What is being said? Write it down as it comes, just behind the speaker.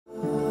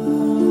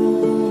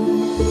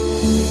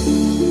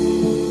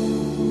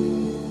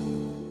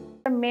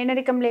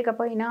మేనరికం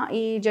లేకపోయినా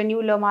ఈ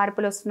జన్యువుల్లో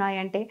మార్పులు వస్తున్నాయి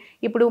అంటే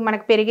ఇప్పుడు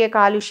మనకు పెరిగే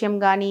కాలుష్యం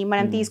కానీ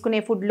మనం తీసుకునే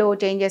ఫుడ్లో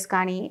చేంజెస్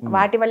కానీ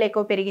వాటి వల్ల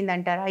ఎక్కువ పెరిగింది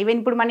అంటారా? ఈవెన్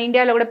ఇప్పుడు మన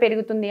ఇండియాలో కూడా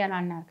పెరుగుతుంది అని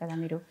అన్నారు కదా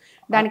మీరు,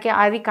 దానికి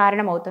అది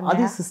కారణం అవుతుంది?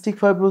 అది సిస్టిక్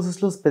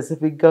ఫైబ్రోసిస్లో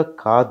స్పెసిఫిక్గా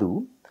కాదు,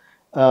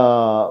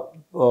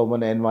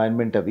 మన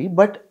ఎన్వైరన్మెంట్ అవి.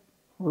 But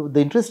the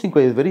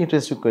very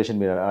interesting question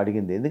మీరు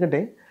అడిగింది.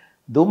 ఎందుకంటే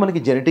దో మనకి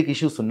జెనెటిక్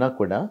ఇష్యూస్ ఉన్నా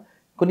కూడా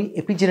కొన్ని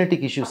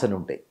ఎపిజెనెటిక్ ఇష్యూస్ అని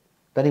ఉంటాయి,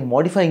 దాన్ని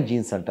మోడిఫైయింగ్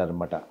జీన్స్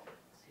అంటారనమాట.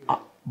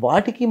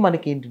 వాటికి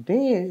మనకి ఏంటంటే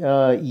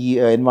ఈ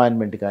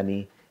ఎన్వైరన్మెంట్ కానీ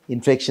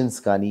ఇన్ఫెక్షన్స్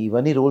కానీ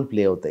ఇవన్నీ రోల్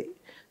ప్లే అవుతాయి.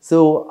 సో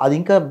అది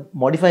ఇంకా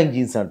మోడిఫైయింగ్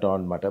జీన్స్ అంటాం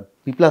అనమాట.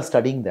 People are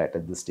studying that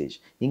at this stage.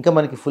 ఇంకా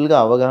మనకి ఫుల్గా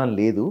అవగాహన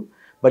లేదు,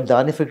 బట్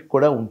దాని ఎఫెక్ట్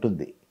కూడా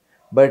ఉంటుంది.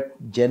 బట్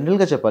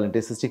జనరల్గా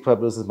చెప్పాలంటే సిస్టిక్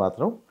ఫైబ్రోసిస్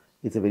మాత్రం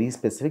it's a very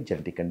specific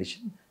genetic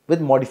condition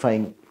with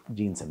modifying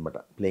jeans అనమాట,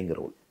 ప్లేయింగ్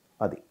రోల్.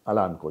 అది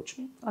అలా అనుకోవచ్చు.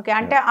 ఓకే,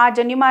 అంటే ఆ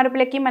జన్యు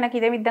మార్పులకి మనకి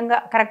ఇదే విధంగా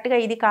కరెక్ట్గా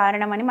ఇది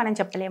కారణం అని మనం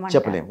చెప్పలేము.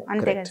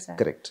 అంతే కదా సార్?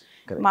 కరెక్ట్.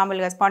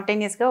 మామూలుగా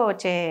స్పాంటేనియస్గా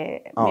వచ్చే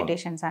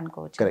మ్యూటేషన్స్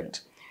అనుకోవచ్చు. కరెక్ట్.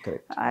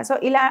 సో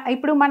ఇలా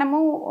ఇప్పుడు మనము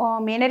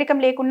మేనరికం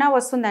లేకున్నా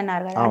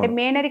వస్తుందన్నారు కదా, అంటే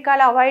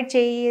మేనరికాలు అవాయిడ్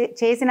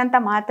చేసినంత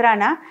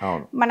మాత్రాన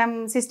మనం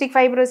సిస్టిక్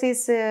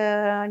ఫైబ్రోసిస్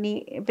ని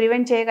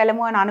ప్రివెంట్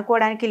చేయగలము అని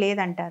అనుకోవడానికి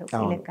లేదంటారు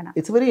ఈ లెక్కన?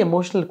 It's very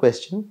emotional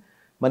question.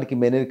 మనకి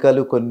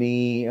మేనరికాలు కొన్ని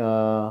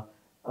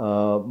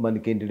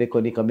మనకి ఏంటంటే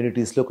కొన్ని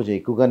కమ్యూనిటీస్లో కొంచెం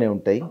ఎక్కువగానే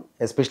ఉంటాయి,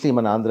 ఎస్పెషలీ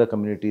మన ఆంధ్ర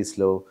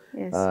కమ్యూనిటీస్లో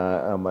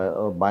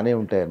బాగానే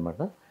ఉంటాయి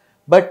అన్నమాట.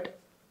 బట్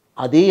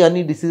అదే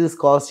అన్ని డిసీజెస్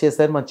కాజ్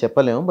చేస్తారని మనం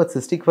చెప్పలేము. But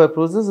cystic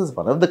fibrosis is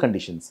one of the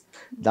conditions.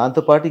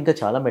 దాంతోపాటు ఇంకా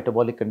చాలా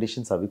మెటబాలిక్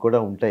కండిషన్స్ అవి కూడా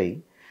ఉంటాయి.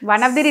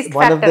 One of the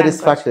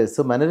risk factors.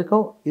 So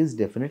మేనరికం is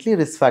definitely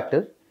risk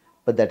factor,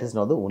 but that is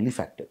not the only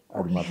factor.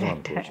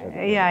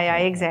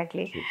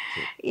 Exactly.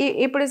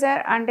 ఇప్పుడు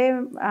సార్ అంటే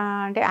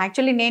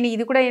యాక్చువల్లీ నేను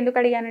ఇది కూడా ఎందుకు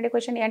అడిగానంటే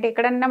క్వశ్చన్, అంటే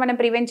ఎక్కడన్నా మనం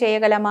ప్రివెంట్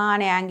చేయగలమా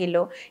అనే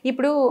యాంగిల్లో.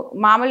 ఇప్పుడు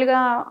మామూలుగా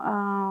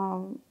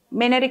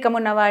మేనరికం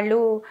ఉన్న వాళ్ళు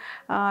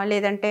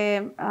లేదంటే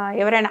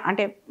ఎవరైనా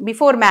అంటే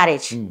బిఫోర్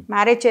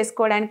మ్యారేజ్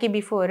చేసుకోవడానికి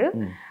బిఫోర్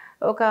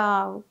ఒక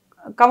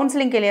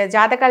కౌన్సిలింగ్కి వెళ్ళి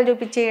జాతకాలు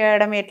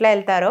చూపించడం ఎట్లా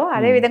వెళ్తారో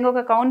అదేవిధంగా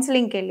ఒక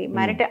కౌన్సిలింగ్కి వెళ్ళి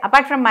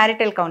అపార్ట్ ఫ్రమ్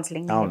మ్యారిటల్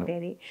కౌన్సిలింగ్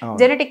చెప్పేది,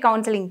 జెనెటిక్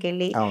కౌన్సిలింగ్కి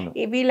వెళ్ళి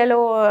వీళ్ళలో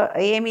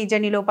ఏమి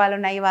జన్యు లోపాలు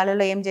ఉన్నాయి,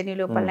 వాళ్ళలో ఏం జన్యు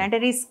లోపాలు ఉన్నాయి, అంటే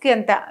రిస్క్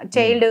ఎంత,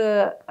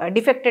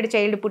 డిఫెక్టెడ్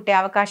చైల్డ్ పుట్టే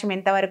అవకాశం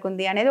ఎంతవరకు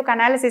ఉంది అనేది ఒక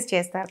అనాలిసిస్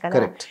చేస్తారు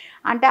కదా.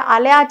 అంటే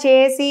అలా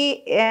చేసి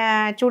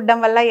చూడడం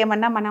వల్ల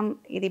ఏమన్నా మనం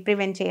ఇది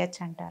ప్రివెంట్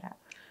చేయొచ్చు అంటారా?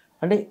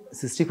 అంటే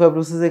సిస్టిక్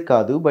ఫైబ్రోసిసే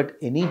కాదు, బట్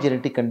ఎనీ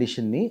జెనెటిక్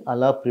కండిషన్ని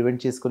అలా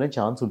ప్రివెంట్ చేసుకునే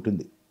ఛాన్స్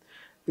ఉంటుంది.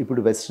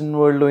 ఇప్పుడు వెస్ట్రన్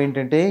వరల్డ్లో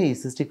ఏంటంటే ఈ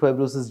సిస్టిక్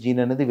ఫైబ్రోసిస్ జీన్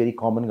అనేది వెరీ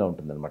కామన్గా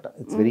ఉంటుంది అనమాట.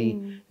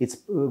 It's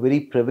very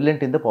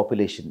prevalent in the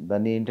population.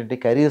 దాన్ని ఏంటంటే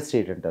క్యారియర్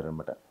స్టేట్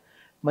అంటారనమాట.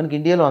 మనకి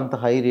ఇండియాలో అంత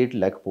హై రేట్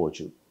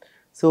లేకపోవచ్చు.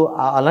 సో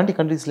అలాంటి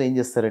కంట్రీస్లో ఏం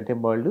చేస్తారంటే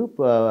వాళ్ళు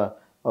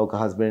ఒక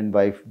husband and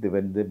wife they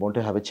want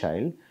to have a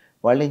child,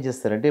 వాళ్ళు ఏం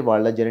చేస్తారంటే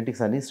వాళ్ళ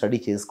జెనెటిక్స్ అన్ని స్టడీ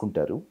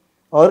చేసుకుంటారు,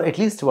 ఆర్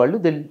అట్లీస్ట్ వాళ్ళు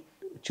they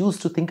choose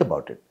to think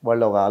about it.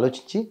 వాళ్ళు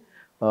ఆలోచించి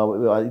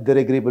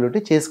ఇద్దరు అగ్రీబుల్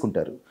ఉంటే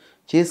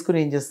చేసుకుని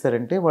ఏం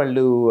చేస్తారంటే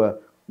వాళ్ళు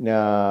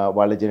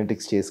వాళ్ళ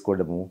జెనెటిక్స్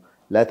చేసుకోవడము,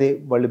 లేకపోతే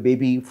వాళ్ళు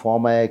బేబీ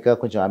ఫామ్ అయ్యాక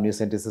కొంచెం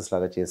ఆమ్నియోసెంటెసిస్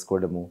లాగా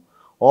చేసుకోవడము,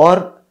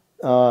 ఆర్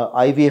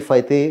ఐవీఎఫ్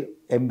అయితే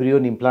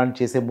ఎంబ్రియోని ఇంప్లాంట్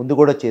చేసే ముందు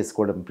కూడా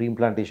చేసుకోవడం, ప్రీ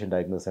ఇంప్లాంటేషన్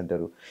డయాగ్నోస్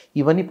అంటారు.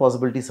 ఇవన్నీ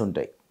పాసిబిలిటీస్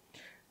ఉంటాయి.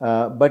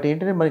 బట్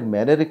ఏంటంటే మనకి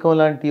మేనరికం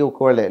లాంటి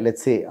ఒకవేళ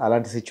లెట్సే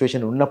అలాంటి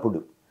సిచ్యువేషన్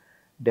ఉన్నప్పుడు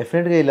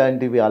డెఫినెట్గా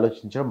ఇలాంటివి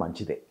ఆలోచించడం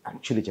మంచిదే.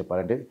 యాక్చువల్లీ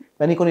చెప్పాలంటే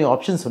దానికి కొన్ని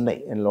ఆప్షన్స్ ఉన్నాయి,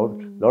 and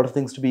lot of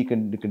things to be you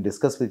can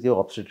discuss with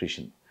your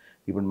obstetrician.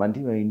 ఇప్పుడు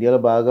ఇండియాలో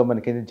బాగా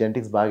మనకైతే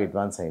జెనెటిక్స్ బాగా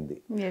అడ్వాన్స్ అయింది.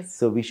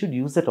 So we should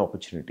use that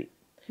opportunity.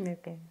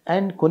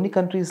 And కొన్ని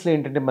కంట్రీస్లో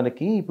ఏంటంటే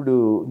మనకి ఇప్పుడు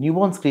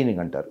న్యూబార్న్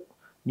స్క్రీనింగ్ అంటారు.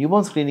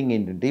 న్యూబార్న్ స్క్రీనింగ్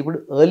ఏంటంటే ఇప్పుడు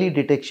early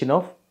detection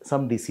of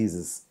some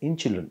diseases in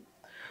children.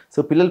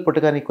 So పిల్లలు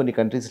పుట్టగానే కొన్ని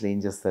కంట్రీస్లో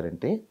ఏం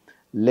చేస్తారంటే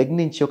లెగ్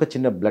నుంచి ఒక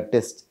చిన్న బ్లడ్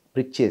టెస్ట్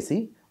ప్రిక్ చేసి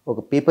ఒక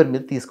పేపర్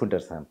మీద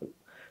తీసుకుంటారు శాంపుల్,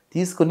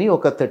 తీసుకుని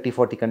ఒక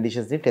 30-40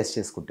 కండిషన్స్ని టెస్ట్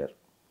చేసుకుంటారు.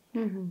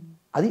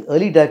 అది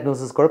ఎర్లీ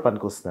డయాగ్నోసిస్ కూడా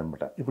పనికొస్తుంది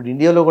అనమాట. ఇప్పుడు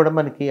ఇండియాలో కూడా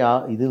మనకి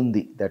ఇది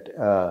ఉంది, దట్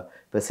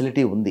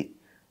ఫెసిలిటీ ఉంది.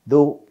 దో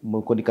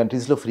కొన్ని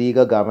కంట్రీస్లో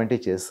ఫ్రీగా గవర్నమెంటే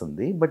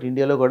చేస్తుంది, బట్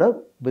ఇండియాలో కూడా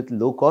విత్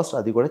లో కాస్ట్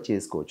అది కూడా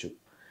చేసుకోవచ్చు.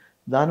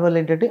 దానివల్ల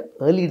ఏంటంటే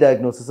ఎర్లీ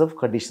డయాగ్నోసిస్ ఆఫ్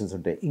కండిషన్స్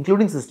ఉంటాయి,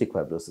 ఇంక్లూడింగ్ సిస్టిక్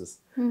ఫైబ్రోసిస్.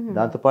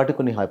 దాంతోపాటు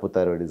కొన్ని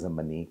హైపోథైరాయిడిజం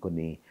అని,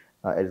 కొన్ని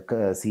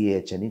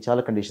సిఏహెచ్ అని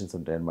చాలా కండిషన్స్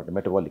ఉంటాయి అనమాట,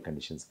 మెటబాలిక్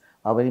కండిషన్స్.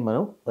 అవన్నీ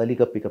మనం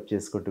ఎర్లీగా పికప్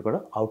చేసుకుంటూ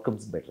కూడా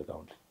అవుట్కమ్స్ బెటర్గా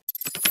ఉంటాయి.